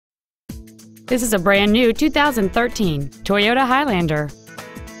This is a brand new 2013 Toyota Highlander.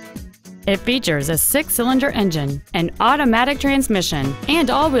 It features a 6-cylinder engine, an automatic transmission, and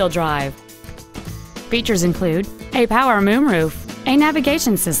all-wheel drive. Features include a power moonroof, a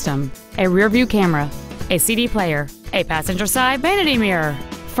navigation system, a rear-view camera, a CD player, a passenger side vanity mirror,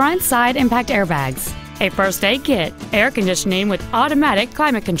 front side impact airbags, a first aid kit, air conditioning with automatic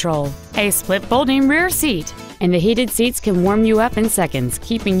climate control, a split folding rear seat, and the heated seats can warm you up in seconds,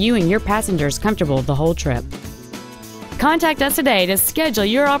 keeping you and your passengers comfortable the whole trip. Contact us today to schedule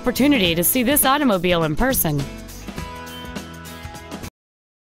your opportunity to see this automobile in person.